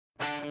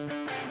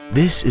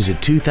This is a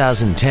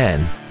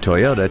 2010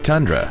 Toyota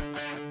Tundra.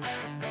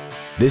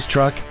 This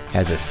truck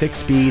has a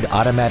 6-speed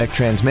automatic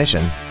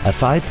transmission, a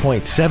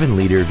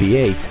 5.7-liter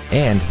V8,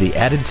 and the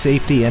added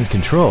safety and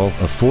control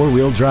of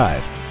 4-wheel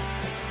drive.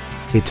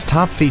 Its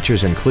top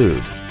features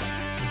include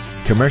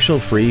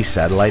commercial-free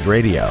satellite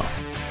radio,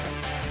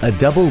 a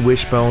double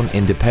wishbone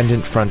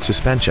independent front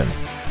suspension,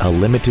 a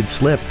limited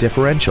slip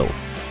differential,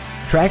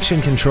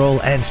 traction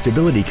control and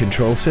stability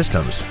control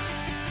systems,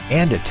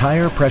 and a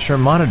tire pressure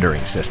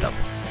monitoring system.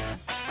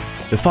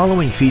 The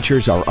following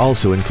features are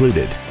also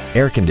included: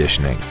 air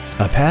conditioning,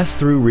 a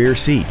pass-through rear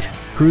seat,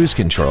 cruise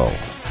control,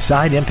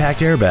 side impact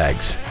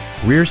airbags,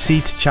 rear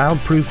seat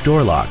child-proof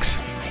door locks,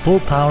 full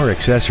power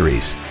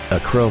accessories, a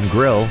chrome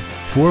grille,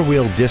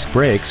 4-wheel disc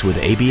brakes with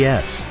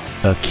ABS,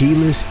 a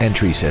keyless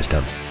entry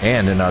system,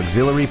 and an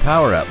auxiliary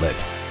power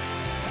outlet.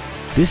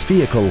 This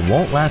vehicle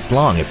won't last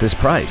long at this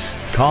price.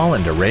 Call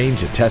and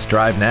arrange a test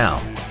drive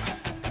now.